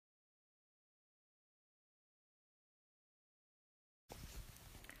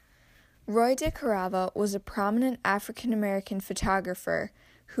Roy DeCarava was a prominent African-American photographer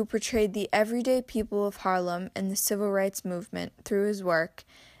who portrayed the everyday people of Harlem and the civil rights movement through his work,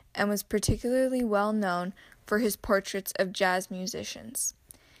 and was particularly well known for his portraits of jazz musicians.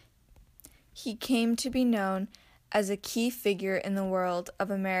 He came to be known as a key figure in the world of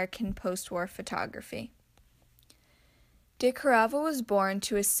American post-war photography. DeCarava was born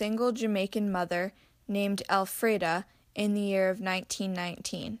to a single Jamaican mother named Alfreda in the year of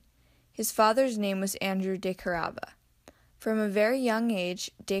 1919. His father's name was Andrew DeCarava. From a very young age,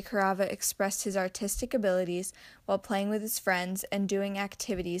 DeCarava expressed his artistic abilities while playing with his friends and doing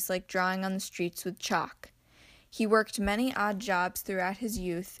activities like drawing on the streets with chalk. He worked many odd jobs throughout his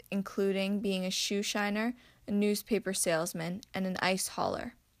youth, including being a shoe shiner, a newspaper salesman, and an ice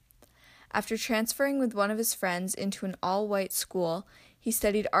hauler. After transferring with one of his friends into an all-white school, he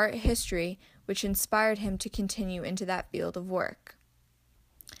studied art history, which inspired him to continue into that field of work.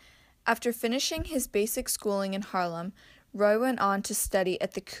 After finishing his basic schooling in Harlem, Roy went on to study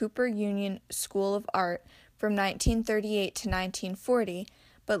at the Cooper Union School of Art from 1938 to 1940,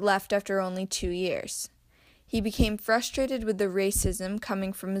 but left after only 2 years. He became frustrated with the racism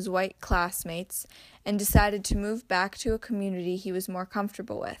coming from his white classmates and decided to move back to a community he was more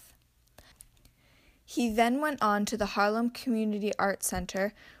comfortable with. He then went on to the Harlem Community Art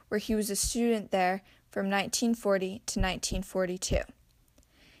Center, where he was a student there from 1940 to 1942.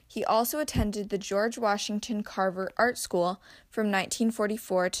 He also attended the George Washington Carver Art School from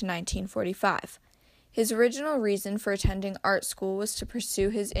 1944 to 1945. His original reason for attending art school was to pursue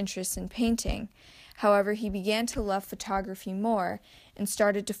his interest in painting. However, he began to love photography more and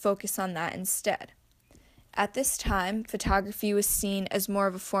started to focus on that instead. At this time, photography was seen as more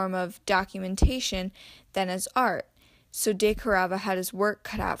of a form of documentation than as art, so DeCarava had his work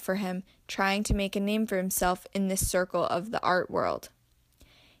cut out for him, trying to make a name for himself in this circle of the art world.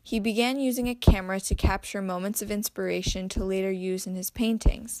 He began using a camera to capture moments of inspiration to later use in his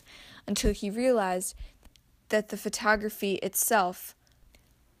paintings, until he realized that the photography itself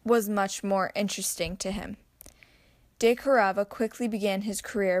was much more interesting to him. DeCarava quickly began his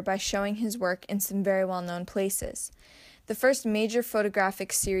career by showing his work in some very well-known places. The first major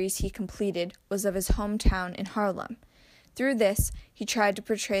photographic series he completed was of his hometown in Harlem. Through this, he tried to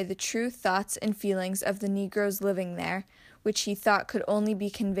portray the true thoughts and feelings of the Negroes living there, which he thought could only be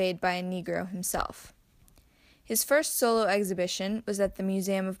conveyed by a Negro himself. His first solo exhibition was at the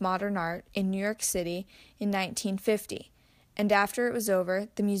Museum of Modern Art in New York City in 1950, and after it was over,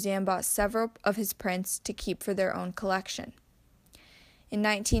 the museum bought several of his prints to keep for their own collection. In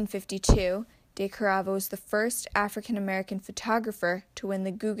 1952, DeCarava was the first African-American photographer to win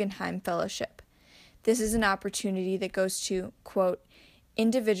the Guggenheim Fellowship. This is an opportunity that goes to, quote,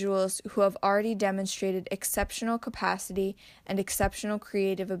 individuals who have already demonstrated exceptional capacity and exceptional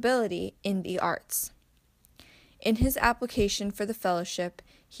creative ability in the arts. In his application for the fellowship,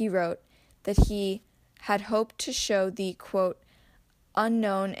 he wrote that he had hoped to show the, quote,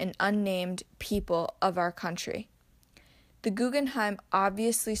 unknown and unnamed people of our country. The Guggenheim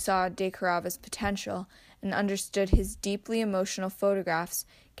obviously saw DeCarava's potential and understood his deeply emotional photographs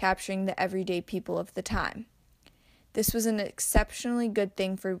capturing the everyday people of the time. This was an exceptionally good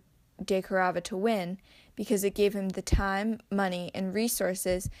thing for DeCarava to win because it gave him the time, money, and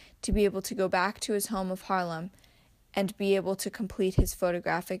resources to be able to go back to his home of Harlem and be able to complete his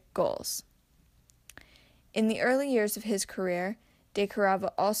photographic goals. In the early years of his career,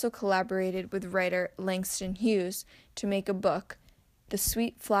 DeCarava also collaborated with writer Langston Hughes to make a book, The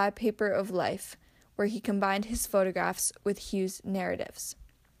Sweet Flypaper of Life, where he combined his photographs with Hughes' narratives.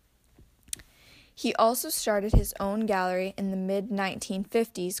 He also started his own gallery in the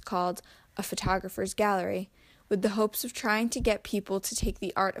mid-1950s called A Photographer's Gallery, with the hopes of trying to get people to take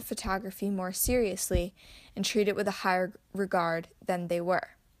the art of photography more seriously and treat it with a higher regard than they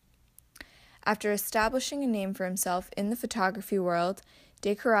were. After establishing a name for himself in the photography world,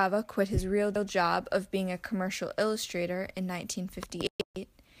 DeCarava quit his real job of being a commercial illustrator in 1958,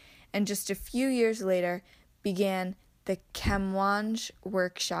 and just a few years later began the Camwange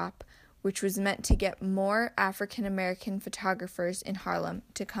Workshop, which was meant to get more African-American photographers in Harlem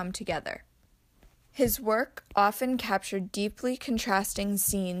to come together. His work often captured deeply contrasting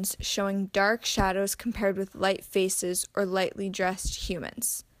scenes showing dark shadows compared with light faces or lightly dressed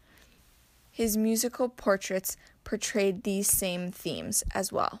humans. His musical portraits portrayed these same themes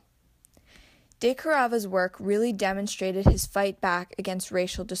as well. DeCarava's work really demonstrated his fight back against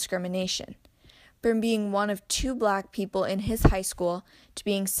racial discrimination. From being one of 2 black people in his high school to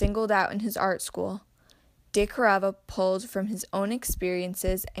being singled out in his art school, DeCarava pulled from his own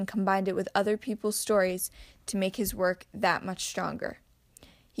experiences and combined it with other people's stories to make his work that much stronger.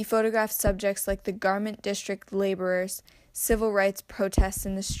 He photographed subjects like the garment district laborers, civil rights protests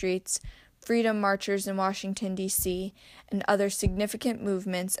in the streets, freedom marchers in Washington, D.C., and other significant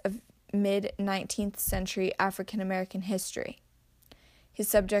movements of mid-19th century African American history. His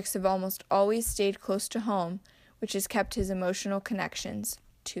subjects have almost always stayed close to home, which has kept his emotional connections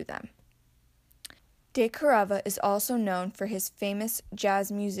to them. DeCarava is also known for his famous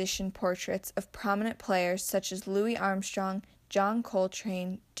jazz musician portraits of prominent players such as Louis Armstrong, John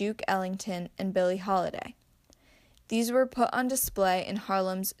Coltrane, Duke Ellington, and Billie Holiday. These were put on display in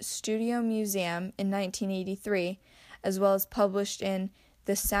Harlem's Studio Museum in 1983, as well as published in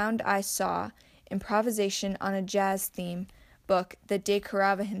The Sound I Saw, Improvisation on a Jazz Theme, book that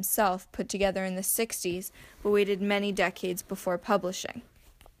DeCarava himself put together in the 60s, but waited many decades before publishing.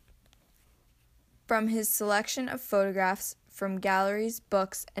 From his selection of photographs from galleries,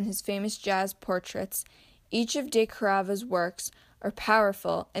 books, and his famous jazz portraits, each of DeCarava's works are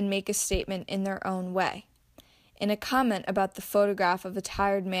powerful and make a statement in their own way. In a comment about the photograph of a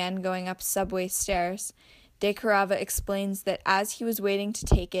tired man going up subway stairs, DeCarava explains that as he was waiting to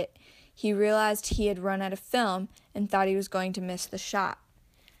take it, he realized he had run out of film and thought he was going to miss the shot.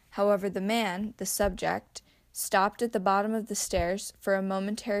 However, the man, the subject, stopped at the bottom of the stairs for a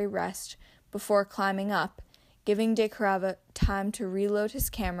momentary rest before climbing up, giving DeCarava time to reload his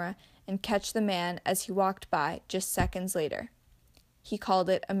camera and catch the man as he walked by just seconds later. He called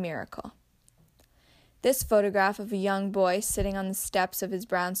it a miracle. This photograph of a young boy sitting on the steps of his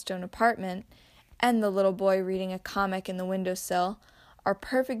brownstone apartment and the little boy reading a comic in the windowsill are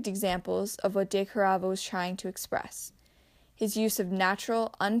perfect examples of what DeCarava was trying to express. His use of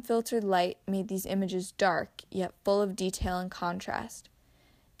natural, unfiltered light made these images dark, yet full of detail and contrast.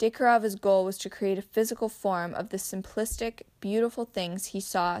 DeCarava's goal was to create a physical form of the simplistic, beautiful things he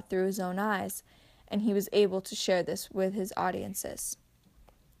saw through his own eyes, and he was able to share this with his audiences.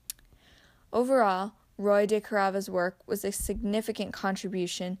 Overall, Roy DeCarava's work was a significant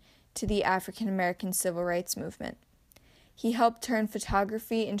contribution to the African American civil rights movement. He helped turn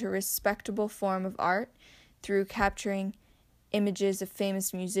photography into a respectable form of art through capturing images of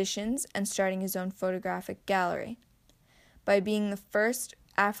famous musicians and starting his own photographic gallery. By being the first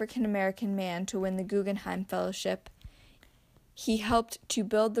African American man to win the Guggenheim Fellowship, he helped to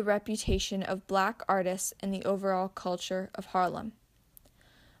build the reputation of black artists and the overall culture of Harlem.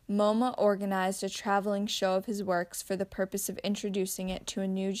 MoMA organized a traveling show of his works for the purpose of introducing it to a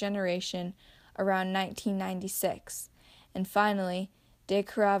new generation around 1996, and finally,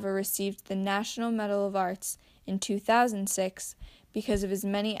 DeCarava received the National Medal of Arts in 2006 because of his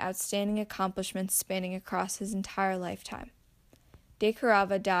many outstanding accomplishments spanning across his entire lifetime.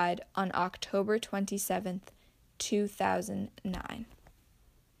 DeCarava died on October 27, 2009.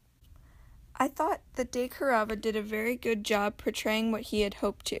 I thought that DeCarava did a very good job portraying what he had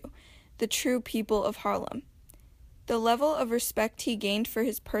hoped to, the true people of Harlem. The level of respect he gained for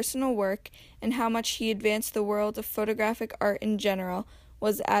his personal work and how much he advanced the world of photographic art in general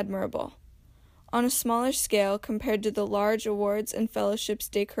was admirable. On a smaller scale compared to the large awards and fellowships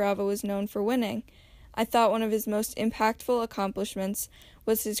DeCarava was known for winning, I thought one of his most impactful accomplishments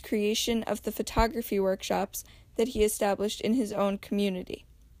was his creation of the photography workshops that he established in his own community.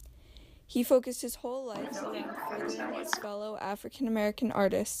 He focused his whole life around furthering his fellow African American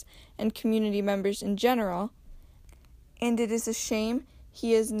artists and community members in general, and it is a shame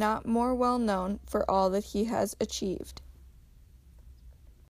he is not more well known for all that he has achieved.